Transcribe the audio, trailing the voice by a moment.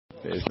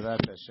Be'ezrat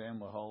Hashem,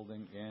 we're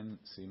holding in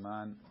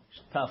Siman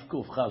Taf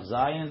Kuf Chav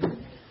Zayin,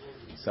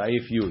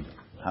 Saif Yud.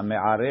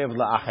 Hame'arev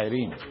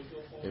la'acherim.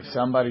 If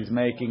somebody's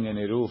making an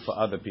eruv for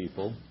other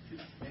people,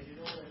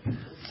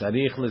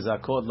 Tzarich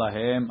lezakot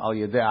lahem al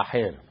yedei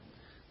acher.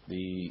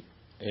 The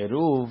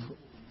eruv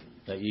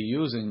that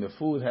you're using, the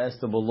food has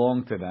to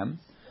belong to them,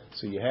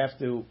 so you have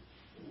to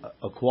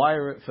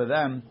acquire it for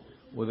them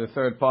with a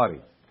third party.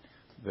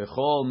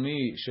 V'chol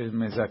mi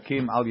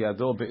shemezakim al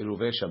yado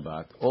be'eruvei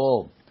Shabbat.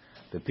 All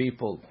the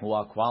people who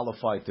are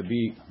qualified to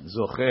be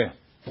zocheh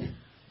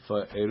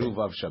for eruv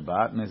of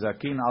Shabbat,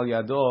 mezakin al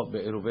yado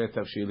be'eruvei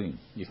tavshilin.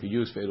 You can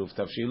use for eruv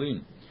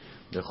tavshilin.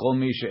 V'chol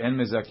mi she'en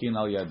mezakin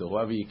al yado.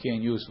 However, you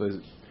can't use for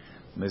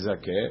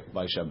mezakeh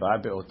by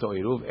Shabbat be'oto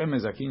eruv. En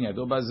mezakin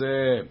yado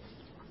bazeh.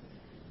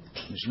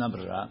 Mishnah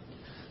Brera.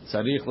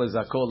 Tzarich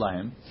lezakol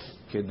lahem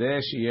kedei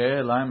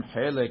sheyeh lahem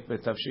chelek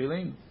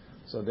betavshilin.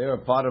 So they are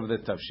part of the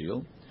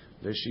tavshil.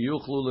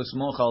 V'shiyuchlu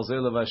l'smoch al zeh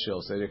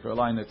levashil. So they can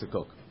rely on it to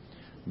cook.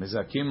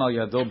 Mezakim al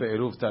yado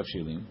be'eruv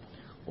tavshilim.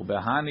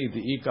 Ubehani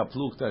di'ika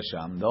plukta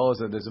sham. Those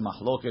that there's a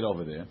mahloket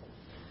over there.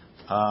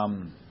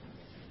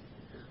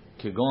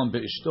 Kegon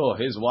be'ishto,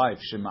 his wife,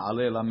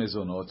 shema'aleh la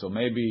mezonot, or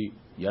maybe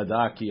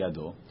yada ki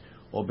yado,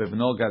 or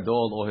bevno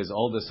gadol, or his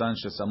older son,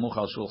 shesamuch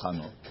al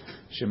shulchano.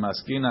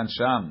 Shemaskinan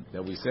sham,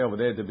 that we say over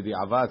there, the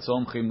b'di'avat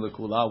somchim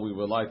lekula, we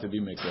would like to be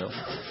mekel.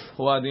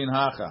 Hu adin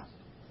hacha.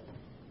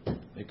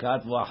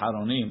 Ekatvu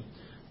aharonim,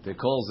 they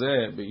call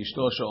ze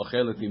be'ishto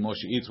she'ochelet imo,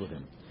 she eats with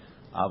him.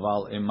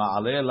 Aval im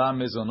ma'aleh la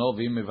mezono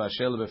v'im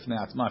mevashel b'fnei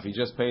atzma. If he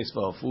just pays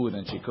for her food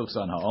and she cooks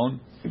on her own,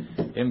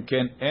 im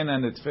ken ena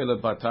netfela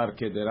batar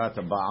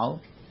kederat baal.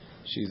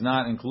 She's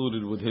not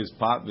included with his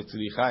pot.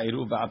 V'tzricha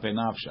eruv ba'apei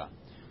nafsha.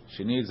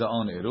 She needs her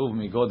own eruv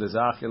migod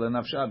ezachil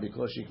nafsha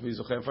because she can be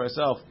zocheh for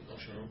herself.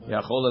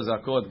 Yachol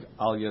zakot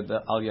al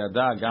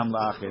yada gam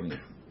la'acherim.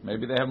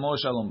 Maybe they have more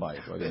shalom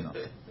bayit. What do you know?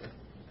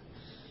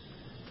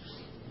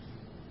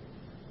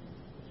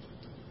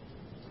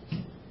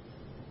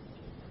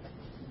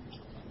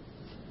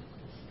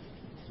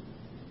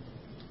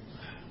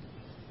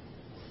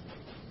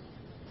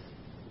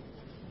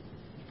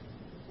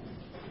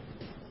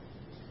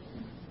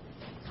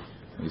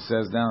 He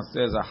says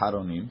downstairs,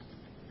 Aharonim.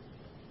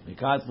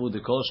 Mikatvu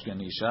dekoshken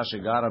isha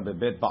shegara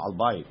bebet ba'al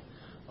bayit.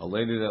 A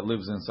lady that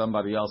lives in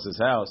somebody else's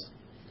house.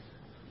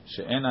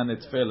 She'ena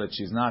netfelet,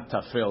 she's not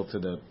tafel to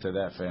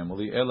that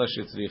family. Ela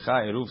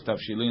shetzricha eruv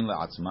tavshilin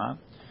la'atzma.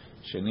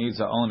 She needs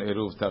her own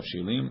eruv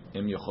tavshilim.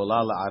 Im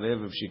yechola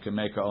la'arev if she can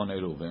make her own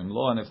eruv. Im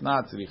lo, and if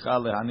not, tzricha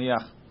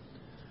lehaniach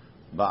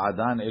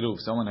ba'adan eruv.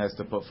 Someone has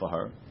to put for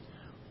her.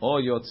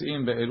 O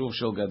yotzim be'eruv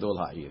shel gadol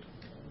ha'ir.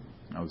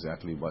 Know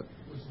exactly what.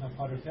 She's not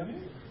part of the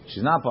family?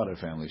 She's not part of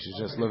the family. She's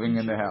just living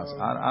in the house.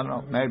 I don't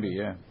know. Maybe,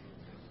 yeah.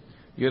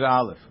 Yud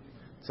Aleph.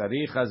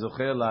 Tzarich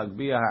ha-zocher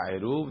la'agbiya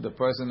ha'eruv. The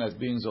person that's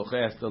being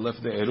zocher has to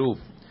lift the eruv.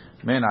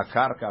 Men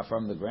ha-karka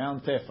from the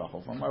ground, tefach.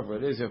 Or from wherever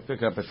it is, you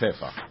pick up a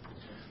tefach.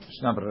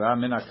 Mishnah Brera,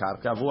 men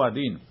ha-karka, vu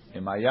adin.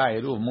 Im haya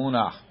eruv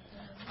munach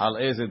al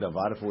eze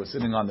davar. If we're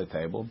sitting on the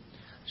table.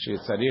 She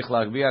tzarich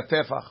la'agbiya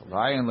tefach.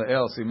 V'hayin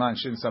le'el siman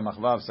shin samach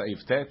vav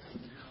sa'if tet.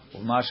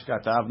 U'ma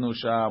shkatavnu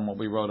sham, what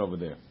we wrote over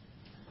there.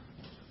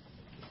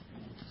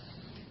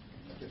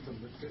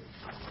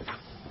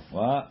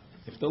 What?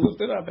 If they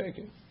lift it up,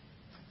 okay.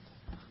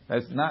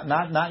 That's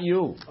not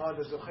you. Oh,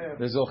 the zocher.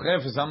 The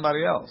zocher for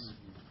somebody else.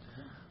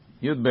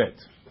 Yud bet.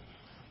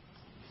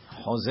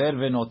 Hozer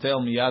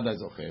v'notel miyad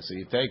zocher. So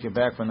you take it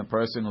back from the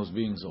person who's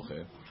being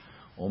zocher.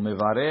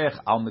 Umevarech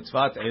al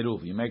mitzvat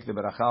eruv. You make the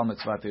beracha al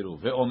mitzvat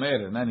eruv.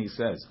 Ve'omer, and then he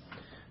says,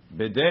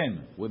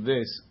 Beden, with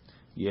this,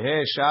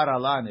 yeheh shar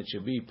alan, it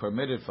should be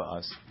permitted for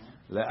us,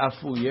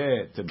 le'afu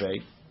yeh to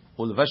bake,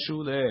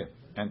 ulvashu leh,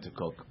 and to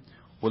cook,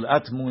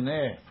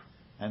 ul'atmuneh,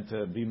 and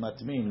to be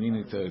matmin,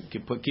 meaning to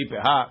keep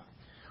it hot,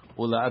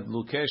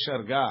 ul'adluke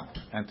sharga,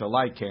 and to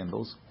light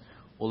candles,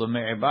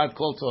 ul'me'ibad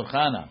kol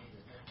tzorchana,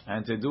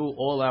 and to do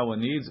all our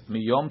needs,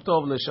 miyom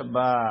tov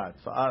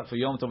leShabbat, for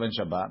Yom Tov and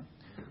Shabbat,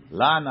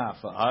 lana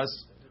for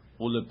us,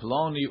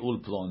 ul'ploni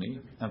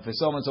ul'ploni, and for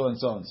so and so and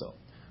so and so.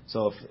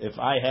 So if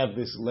I have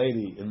this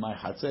lady in my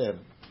hatzer,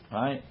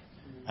 right,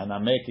 and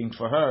I'm making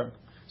for her,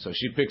 so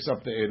she picks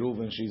up the eruv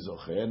and she's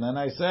zocher, and then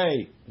I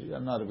say,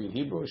 I'm not a real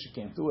Hebrew, she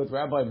can't do it.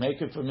 Rabbi,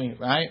 make it for me,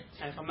 right?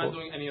 And if I'm not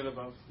doing any of the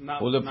above,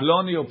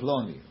 ploni or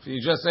ploni. If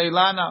you just say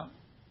lana,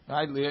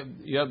 right?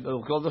 You have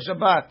to call the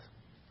Shabbat.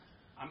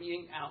 I'm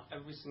eating out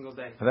every single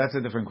day. But that's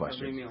a different Every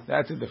question. meal.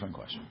 That's a different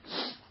question.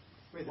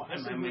 Wait, the What am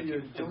I person making?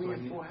 you're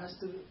doing it for has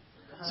to.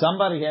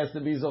 Somebody has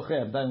to be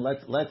zocher. Then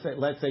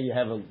let's say you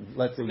have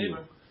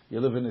you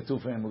live in a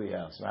 2-family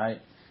house,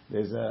 right?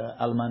 There's a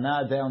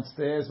almana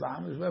downstairs.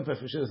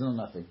 She doesn't know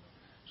nothing.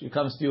 She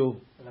comes to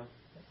you.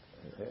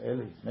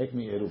 Eli, make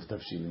me eruv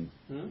tavshilin.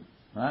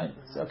 Right?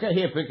 So, okay,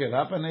 here, pick it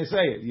up, and they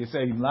say it. You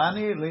say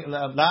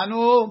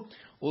lanu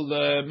ul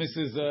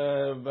Mrs.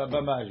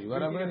 Babaji,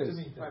 whatever it is.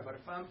 Right, but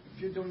if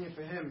you're doing it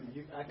for him,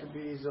 I could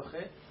be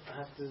zocher. I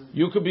have to.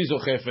 You could be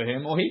zocher for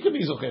him, or he could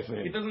be zocher for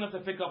He him. doesn't have to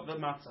pick up the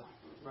matzah.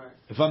 Right.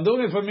 If I'm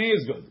doing it for me,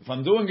 it's good. If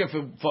I'm doing it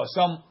for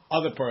some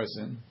other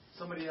person,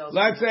 somebody else.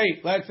 Let's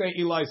say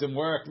Eli's in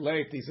work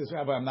late. He says,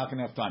 Rabbi, I'm not going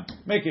to have time.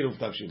 Make Eruv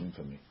Tavshilin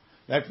for me.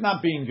 That's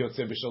not being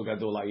Yotzeh B'Shel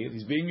Gadol Ha'ir.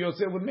 He's being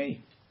Yotzeh with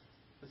me.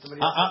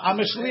 I'm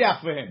a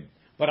shliach for him,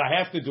 but I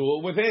have to do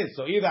it with his.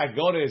 So either I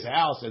go to his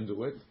house and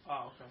do it,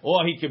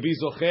 or he could be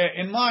zocher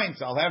in mine.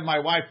 So I'll have my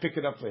wife pick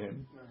it up for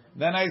him.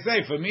 Then I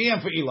say for me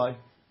and for Eli.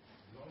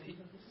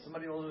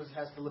 Somebody always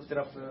has to lift it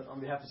up on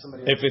behalf of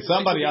somebody If else. it's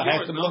somebody, I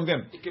have to belong to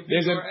him. It could be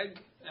your egg,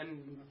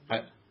 and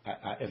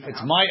If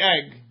it's my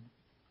egg,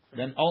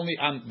 then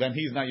then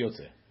he's not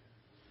yotzeh.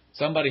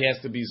 Somebody has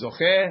to be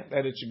zocher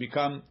that it should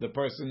become the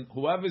person.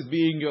 Whoever's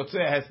being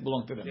yotzeh has to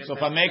belong to them. So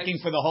if I'm making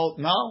for the whole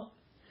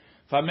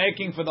if I'm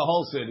making for the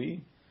whole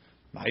city,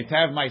 I'd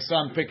have my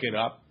son pick it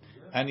up,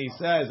 and he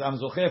says I'm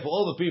zocher for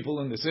all the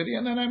people in the city,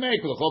 and then I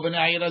make l'chol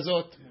b'nei ha'ir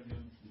hazot.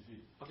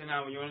 Okay,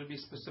 now you want to be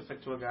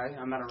specific to a guy.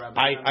 I'm not a rabbi.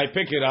 I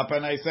pick it up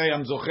and I say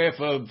I'm zocher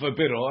for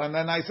biro, and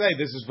then I say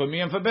this is for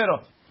me and for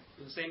biro.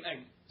 The same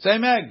egg.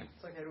 Same egg.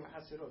 It's like Eruv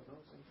Hasirot, no?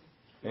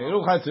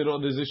 Eruv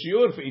Hatzirot, there's a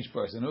shiur for each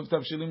person. Eruv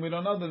Tavshilim, we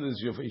don't know that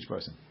there's a shiur for each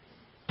person.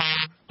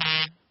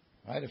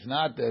 Right? If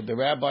not, the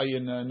rabbi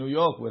in New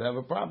York would have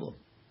a problem.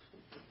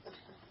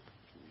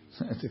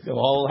 It's the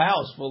whole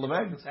house full of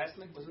eggs. It's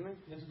Haslik, wasn't it?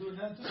 You have to do it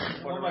now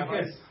too. For the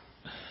rabbis.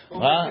 Oh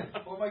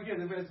my God,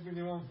 they better bring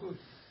their own food.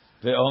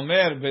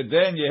 Ve'omer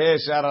v'den yeheh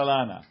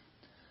sharalana.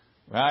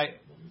 Right?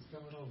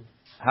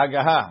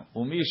 Hagaha.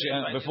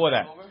 Before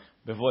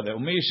that.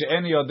 Umi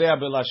she'en yodea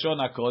b'lashon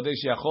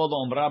hakodesh yachol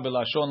omra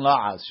b'lashon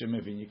la'az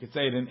shemevin. You could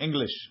say it in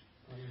English.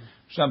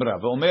 Shambra.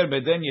 Ve'omer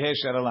b'den yeheh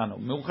sharalana.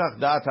 Meuchach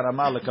da'at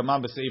harama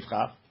lekamam b'seif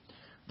chaf.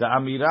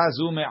 Da'amira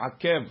zu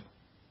me'akev.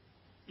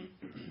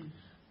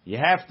 You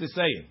have to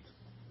say it.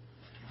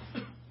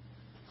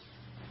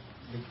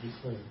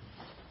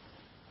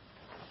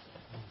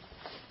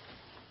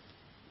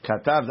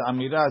 Katav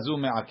da'amira zu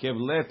me'akev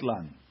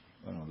letlan.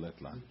 No,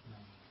 letlan.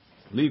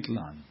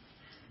 Litlan.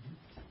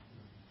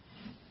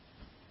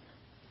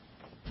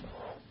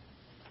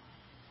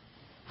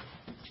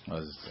 What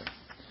does it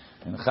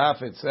say? In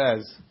Chaf it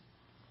says,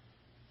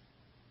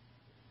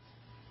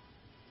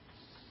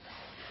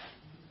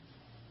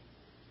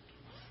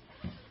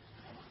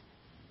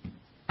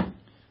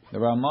 the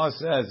Ramah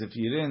says if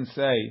you didn't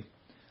say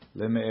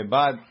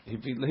leme'ebad, he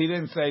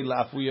didn't say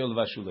la'afuyo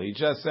l'vashula. He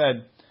just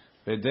said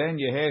v'den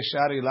yeheh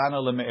shari lana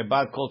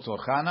leme'ebad kol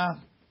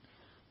tzorchana.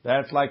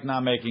 That's like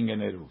not making an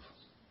eruv.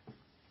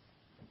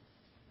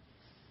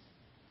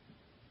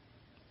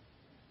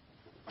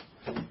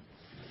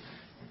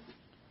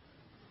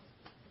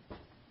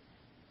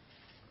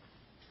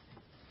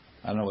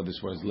 I don't know what this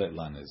word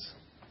letlan is.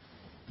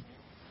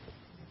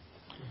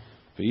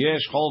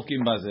 V'yesh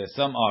cholkim bazeh.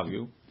 Some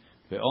argue.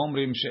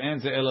 Ve'omrim she'en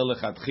ze ela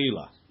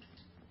lechatchila.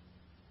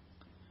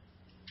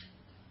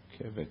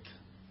 Kevet.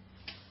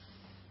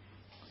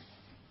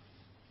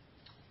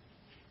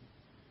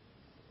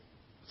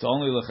 It's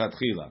only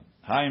lechatchila.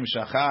 Haim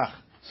shachach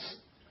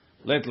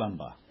letlan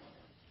ba.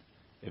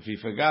 If he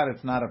forgot,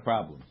 it's not a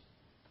problem.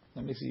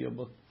 Let me see your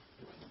book.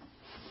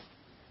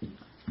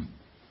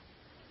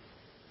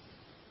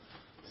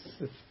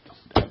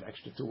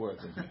 Extra 2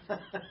 words in there.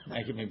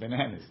 Making me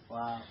bananas.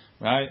 Wow.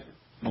 Right?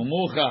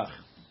 Mumuchach.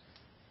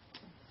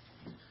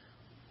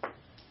 I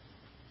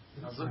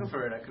was looking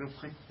for it. I couldn't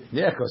find it.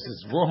 Yeah, because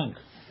it's wrong.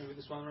 Maybe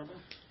this one, Rabbi?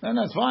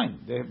 No, it's fine.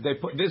 They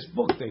put this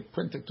book. They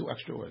printed 2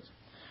 extra words.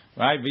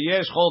 Right?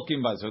 V'yesh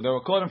cholkim ba. So they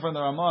were quoting from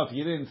the Ramah. If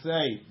you didn't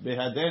say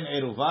behaden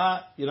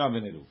eruva, you don't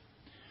have an eruv.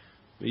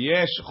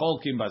 V'yesh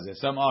cholkim ba.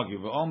 Some argue.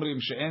 V'omrim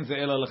she'en ze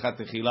ela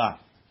lechatechila.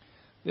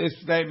 This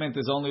statement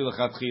is only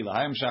lechatchila.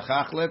 Haim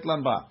shachach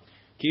letlan ba.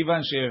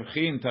 Kivan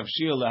she'evchin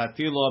tavshil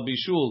lehatil lo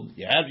abishul.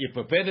 You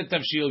prepared the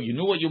tavshil. You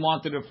knew what you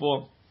wanted it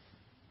for.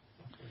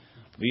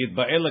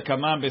 V'yitba'el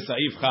lekamam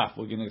be'saif chaf.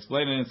 We're going to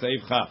explain it in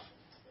saif chaf.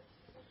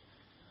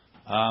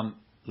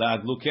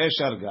 Le'adlukei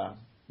sharga.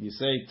 You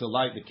say to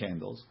light the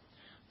candles.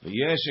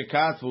 V'yesh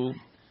shekatvu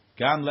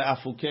gam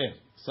le'afukeh.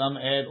 Some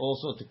add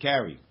also to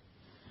carry.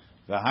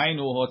 V'hainu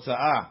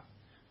hotza'ah.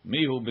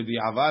 Mihu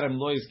b'di'avarim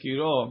lo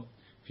izkiro.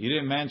 If you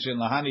didn't mention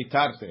lahani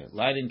tarte,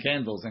 lighting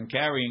candles and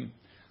carrying,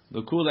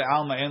 l'kule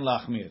alma en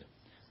lachmir.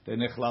 The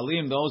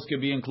nechlalim, those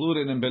could be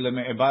included in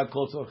beleme'ebad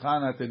kol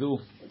tzorchana to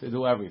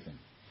do everything.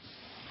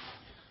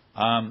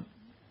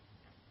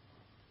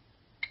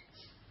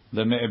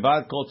 The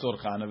me'ebad kol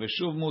tzorchana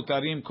v'shuv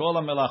mutarim kol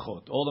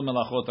melachot, all the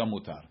melachot are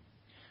mutar.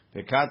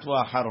 V'katvu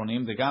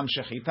acharonim, the gam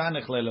shechita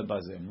nechlelet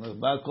bazem.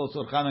 Me'ebad kol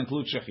tzorchana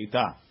includes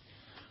shechita.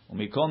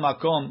 ומכל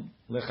מקום,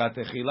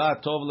 לכתחילה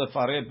טוב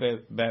לפרט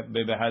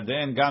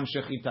בבהדן גם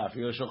שחיטה. If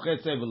you're שוחט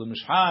סבל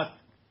ומשחט,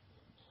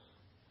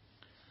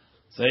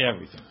 say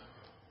everything.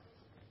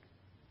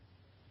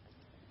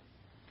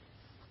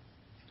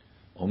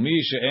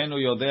 ומי שאינו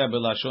יודע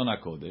בלשון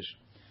הקודש,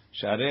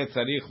 שהרי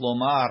צריך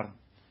לומר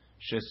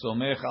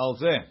שסומך על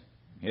זה.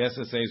 He has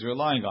to say he's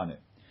relying on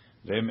it.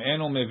 ואם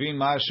אינו מבין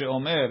מה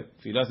שאומר,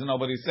 if he doesn't know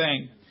what he's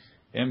saying,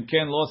 אם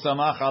כן לא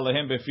סמך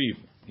עליהם בפיו.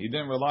 He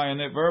didn't rely on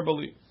it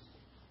verbally.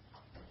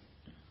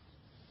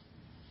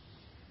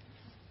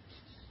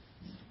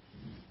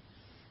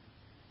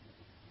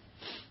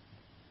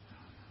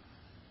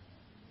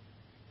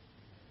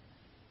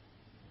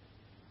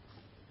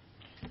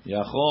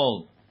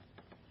 Yachol.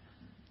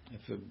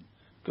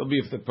 Could be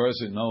if the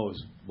person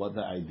knows what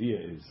the idea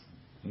is.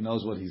 He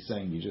knows what he's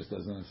saying. He just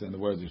doesn't understand the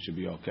words. It should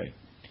be okay.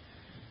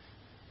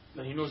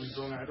 But he knows he's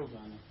doing Eruv.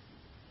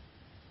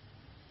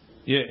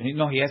 Yeah,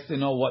 he has to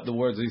know what the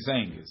words he's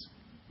saying is.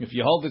 If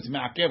you hold it's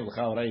me'akev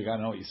l'chaora, you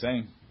gotta know what you're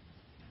saying.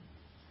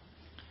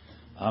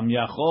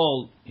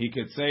 Yachol, he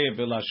could say it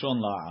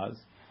b'lashon la'az.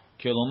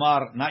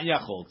 Kilomar, not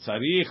yachol,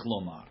 tzarich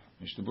lomar.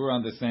 Mishnah Berurah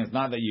understands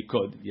not that you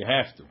could, you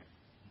have to.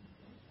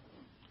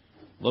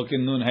 Look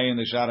in Nun Hey in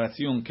the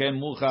Sharatziyun, ken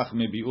muchach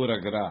mebi'ur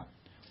agra,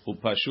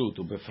 upashut,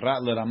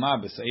 ubefrat l'rama,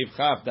 b'saif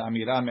chaf,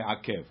 da'amira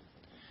me'akev.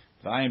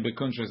 V'ayin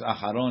b'kunshres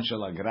acharon shel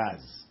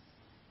agraz.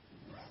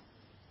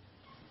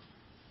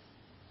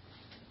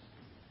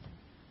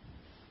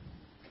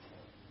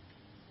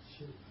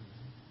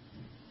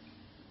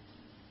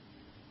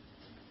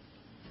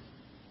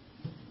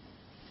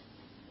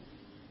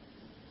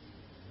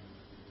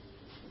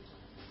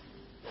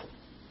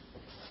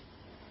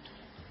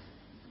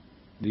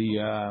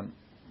 The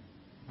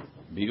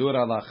Biur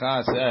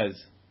Halacha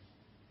says,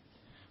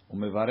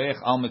 "Umevarech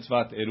al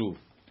mitzvat eruv,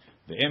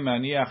 ve'em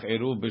maniach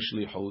eruv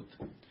b'shlichut."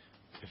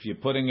 If you're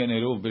putting an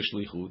eruv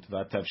b'shlichut,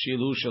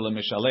 v'atavshilu shel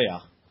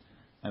mishaleach,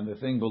 and the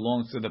thing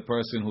belongs to the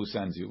person who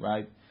sends you,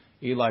 right?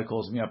 Eli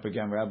calls me up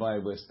again, Rabbi.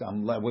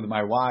 I'm with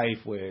my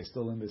wife. We're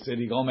still in the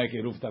city. Go make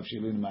eruv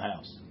tavshilin in my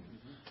house.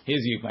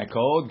 Here's my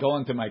code. Go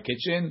into my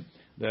kitchen.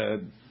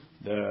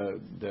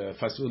 The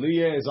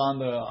fasuliya is on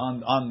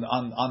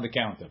the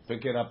counter.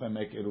 Pick it up and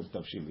make eruv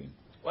tavshilin.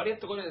 Why do you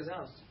have to go to his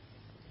house?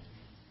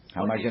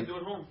 How am I going to do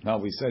it home? No,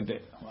 we said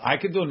that I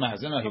could do it in my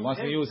house. No, he wants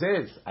me to use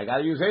his. I got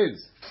to use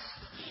his.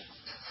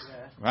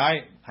 Yeah.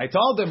 Right? I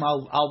told him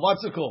I'll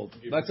what's it called?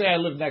 Let's say I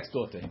live next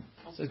door to him.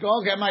 He says,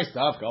 go get my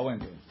stuff. Go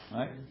into it.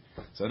 Right?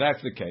 So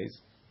that's the case.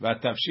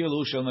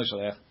 V'atavshilu shel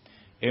meshalech.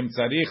 Im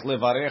tzarich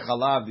levarech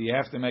alav. You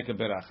have to make a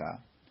beracha.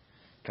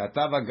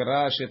 Katav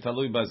agra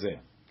shetalui bazeh.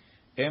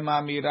 Em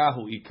amira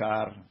hu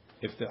ikar.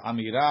 If the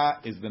amira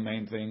is the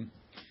main thing,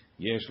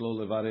 yesh lo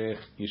levarech,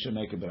 you should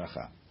make a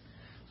bracha.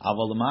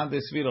 Aval man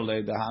desvira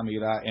le da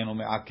amira eno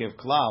me'akev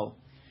klal,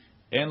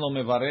 en lo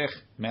mevarech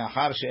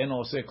me'achar she'eno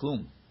ose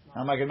klum.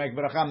 How am I going to make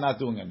bracha? I'm not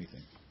doing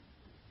anything.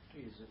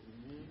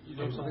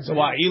 So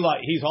why Eli?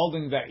 He's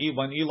holding that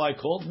when Eli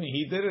called me,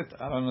 he did it.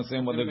 I don't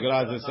understand what the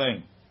Graz is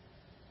saying.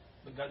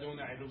 The guy doing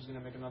the Eruv is going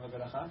to make another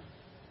bracha.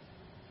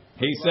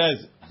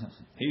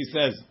 He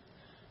says.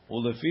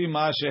 ולפי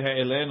מה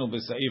שהעלינו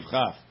בסעיף כ'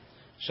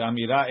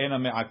 שהאמירה אינה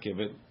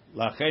מעכבת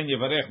לכן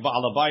יברך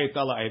בעל הבית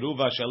על העירוב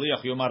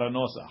והשליח יאמר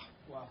הנוסח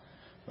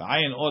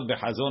ועין עוד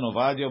בחזון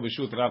עובדיה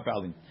ובשו"ת רב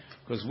פעלים.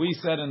 Because we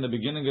said in the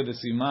beginning of the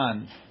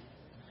siman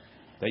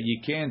that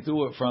you can't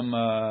do it from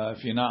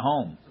if you're not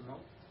home.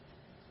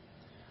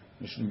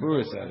 Mishnah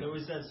Berurah said it.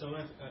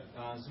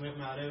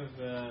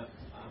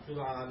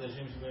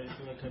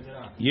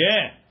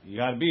 Yeah, you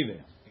got to be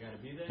there.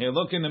 Here,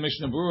 look in the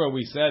Mishnah Berurah.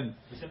 We said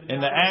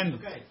in the end,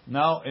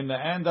 in the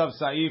end of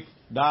Saif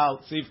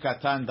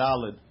Katan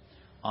Dalid,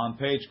 on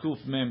page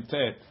Kuf Mem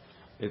Tet,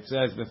 it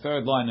says the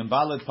third line: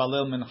 "Imbalad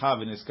palel mincha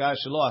v'niskar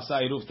shelo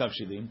asa iruv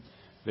tavshilim,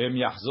 v'em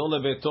yachzor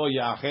lebeto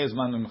ya'achez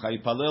man mincha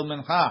yipalel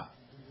mincha."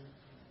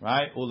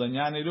 Right?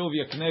 Ulenyan iruv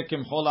yakne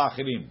kimchol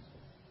achirim.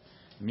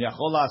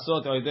 Yachol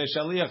asot oidei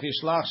shaliach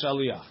yishlach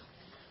shaliach.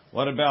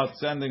 What about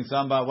sending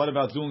somebody? What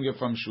about doing it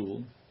from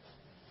shul?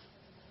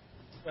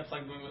 That's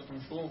like doing it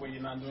from shul where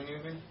you're not doing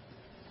anything.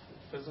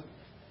 Physical.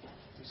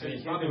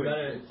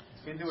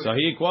 So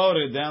he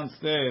quoted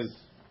downstairs.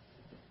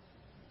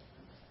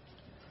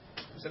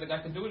 You said the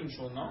guy can do it in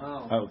shul,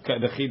 no? Okay,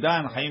 the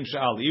Chidan Chaim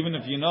Sha'al. Even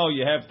if you know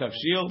you have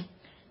tafshil,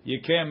 you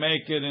can't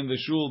make it in the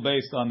shul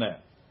based on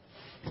that.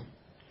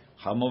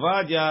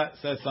 Hamovadia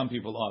says some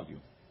people argue.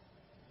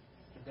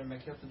 Then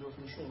make you have to do it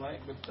from shul, right?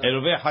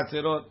 Eruvei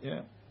Hatzerot,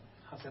 yeah.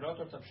 Hatzerot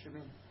or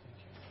tafshilim?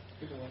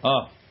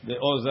 The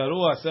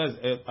Ozarua says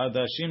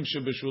Adashim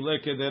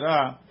shebeshulei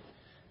kedera.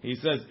 He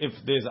says if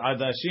there's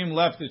Adashim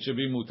left, it should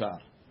be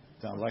mutar.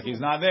 Sounds like he's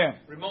not there.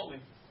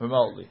 Remotely.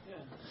 Yeah.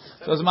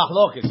 So it's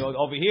machlokes. So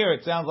over here,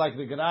 it sounds like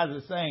the Geraz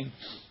is saying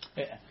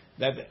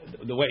that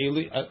the way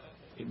you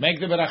make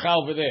the beracha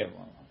over there.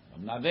 Well,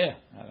 I'm not there.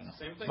 I don't know.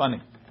 Same thing.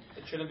 Funny.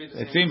 It shouldn't be the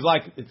same. It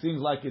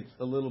seems like it's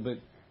a little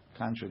bit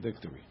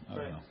contradictory. I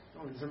don't know.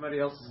 When somebody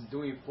else is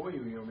doing it for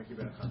you, you don't make your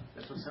beracha.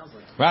 That's what it sounds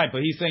like. Right,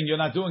 but he's saying you're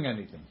not doing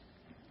anything.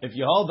 If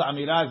you hold the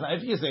Amirah,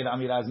 if you say the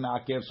Amirah is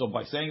ma'akev, so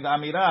by saying the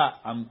Amirah,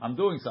 I'm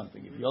doing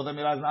something. If you hold the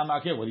Amirah is not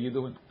ma'akev, what are you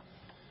doing?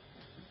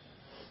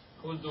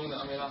 Who's doing the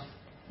Amirah?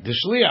 The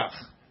Shliach.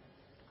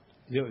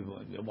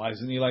 Why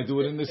doesn't Eli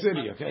do it in the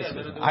city? Okay,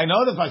 so I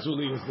know the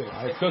Fasuli was there.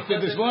 I cooked it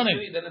this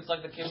morning. Then it's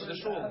like the case of the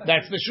shul.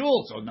 That's the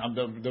shul. So now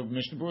the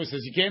Mishnah Berurah says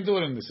you can't do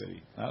it in the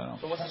city. I don't know.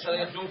 So what's the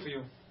Shaliach doing for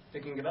you?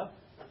 Picking it up?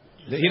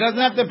 He doesn't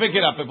have to pick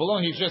it up. It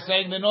belongs. He's just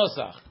saying the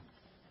nosach.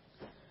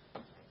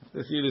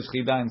 Let's see this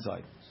chida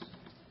inside.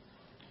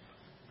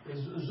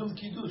 Zoom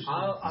Kiddush.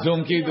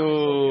 Zoom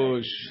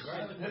Kiddush.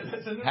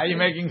 How are you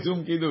making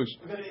Zoom Kiddush?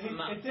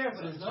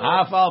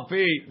 Half al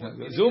pi.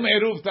 Zoom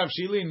Eruv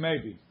Tavshilin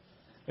maybe.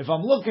 If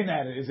I'm looking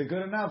at it, is it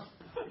good enough?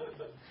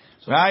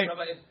 So, Right?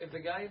 Rabbi, if the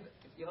guy,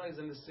 if Eli is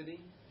in the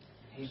city,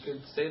 he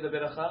could say the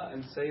beracha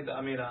and say the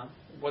amira.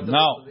 What does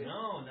No.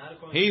 Not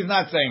according He's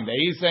not saying that.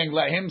 He's saying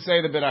let him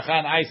say the beracha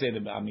and I say the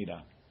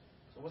amira.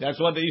 So That's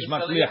what the Ish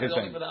Matzliach is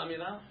saying. For the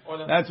amira, or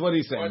the, That's what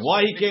he's saying. or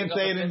Why he something can't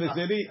say it in the up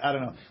city? I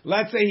don't know.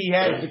 Let's say he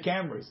has the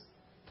cameras.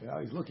 You know,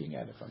 he's looking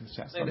at it from the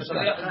chest. Say the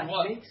shaliach is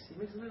what?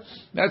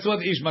 That's what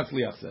the Ish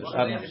Matzliach says. I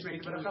don't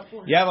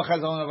know. You have a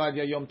Chazon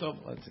Avadia Yom Tov?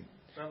 Let's see.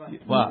 Rabbi,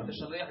 What? the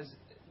shaliach is.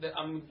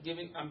 I'm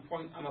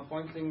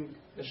appointing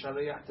the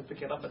shaliach to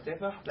pick it up at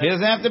Tefach. He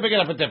doesn't have to pick it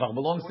up at Tefach. It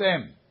belongs to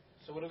him.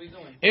 So what are we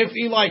doing? If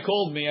Eli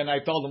called me and I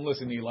told him,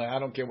 listen, Eli, I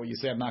don't care what you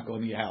say, I'm not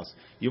going to your house.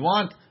 You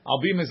want? I'll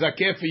be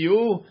mezakeh for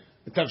you,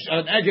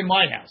 an egg in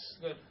my house.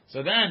 Good.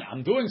 So then,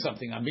 I'm doing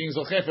something. I'm being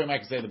zocheh for him, I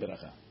can say the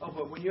beracha. Oh,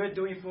 but when you're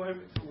doing for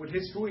him with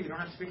his food, you don't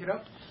have to pick it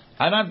up?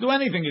 I don't do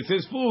anything. It's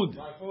his food.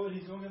 my food,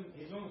 he's doing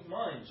with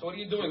mine. So what are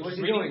you doing? What's Just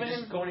he reading doing? for him?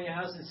 Just going to your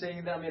house and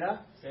saying the Amirah?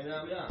 Say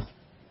that, yeah.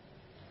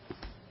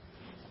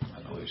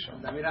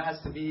 The Amirah has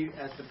to be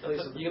at the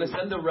place of the You're going to food.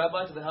 send the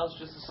rabbi to the house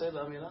just to say the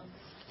amira?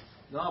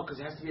 No, because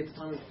it has to be at the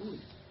time of food.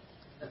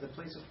 At the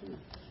place of food.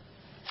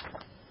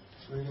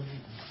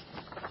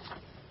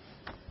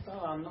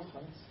 Oh, no,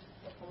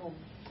 oh.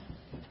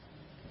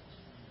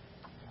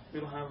 We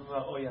don't have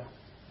Oya.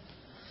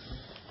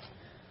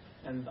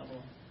 And the other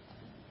one.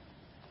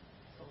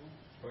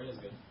 Korea's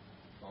good.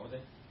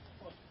 Holiday.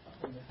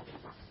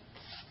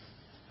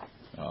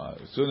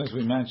 As soon as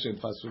we mentioned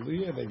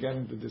fasuliya, they get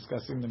into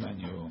discussing the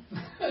menu.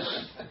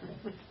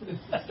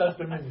 That's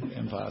the menu.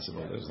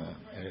 Impossible. There's no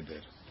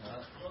there.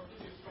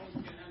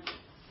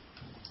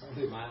 If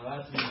the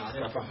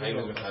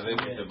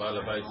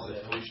Baal Habait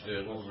is pushed the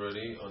roof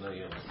already, or not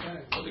yet?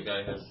 Or the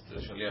guy has the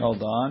shaliach.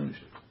 Hold on.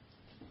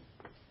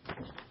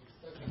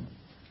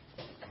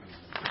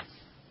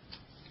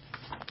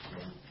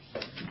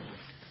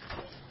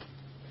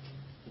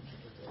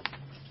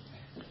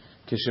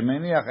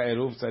 כשמניח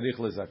העירוב צריך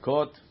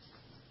לזכות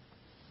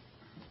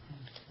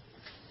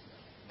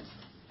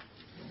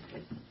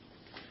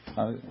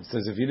it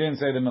says if you didn't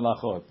say the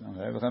melachot,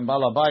 okay, וכן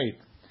בעל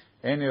הבית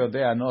אין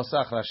יודע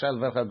נוסח רשאי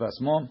לברך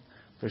בעצמו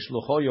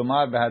ושלוחו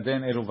יאמר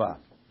בהדן עירובה.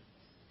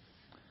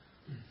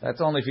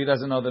 That's only if he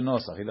doesn't know the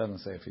nosach. He doesn't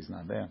say if he's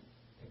not there.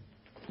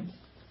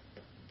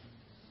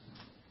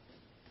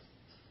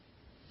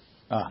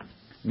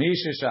 מי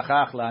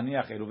ששכח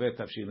להניח עירובי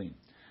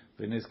תבשילים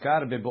ונזכר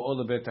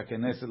בבואו לבית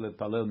הכנסת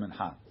להתפלל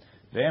מנחה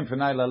ואין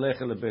פנאי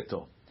ללכת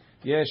לביתו,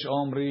 יש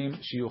אומרים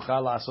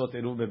שיוכל לעשות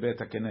עירוב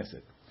בבית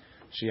הכנסת,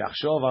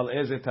 שיחשוב על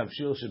איזה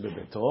תבשיל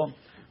שבביתו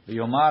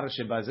ויאמר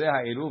שבזה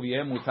העירוב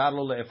יהיה מותר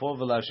לו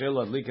לאפור ולאשר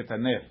להדליק את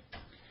הנר.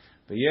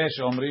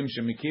 ויש אומרים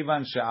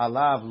שמכיוון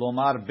שעליו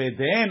לומר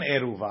בדין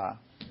עירובה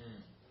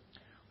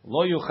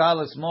לא יוכל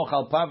לסמוך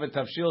על פר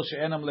ותבשיל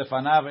שאינם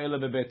לפניו אלא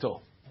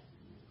בביתו.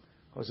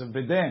 חושב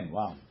בדין,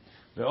 וואו.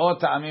 ועוד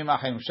טעמים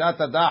אחרים,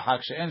 שעת הדחק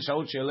שאין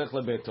שעות שילך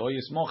לביתו,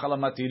 יסמוך על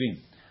המתירים,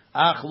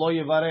 אך לא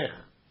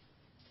יברך.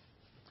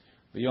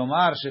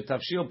 ויאמר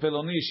שתבשיל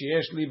פלוני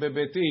שיש לי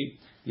בביתי,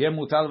 יהיה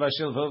מוטל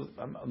והשל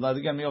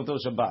להדגן מאותו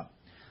שבת.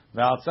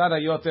 ועל צד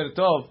היותר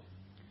טוב,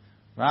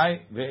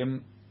 ואם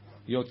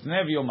יותנה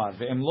ויאמר,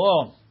 ואם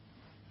לא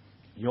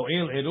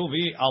יועיל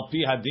עירובי על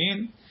פי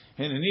הדין,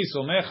 הנני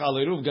סומך על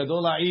עירוב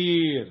גדול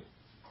העיר.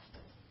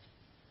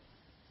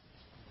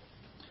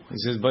 He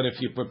says, but if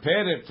you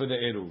prepared it for the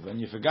Eruv and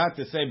you forgot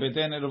to say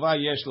Beden Eruvah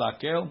Yesh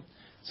Lakel,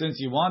 since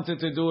you wanted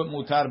to do it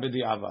Mutar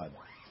B'di Avad.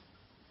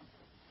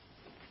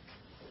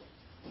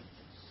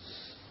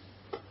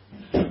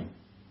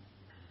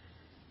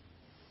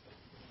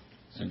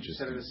 So you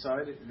set it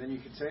aside, and then you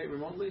can say it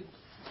remotely?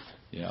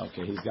 Yeah,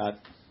 okay, he's got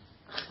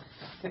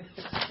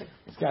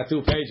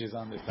 2 pages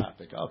on this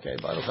topic. Okay,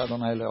 Baruch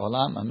Adonai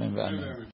Le'olam, Amen ve'amen.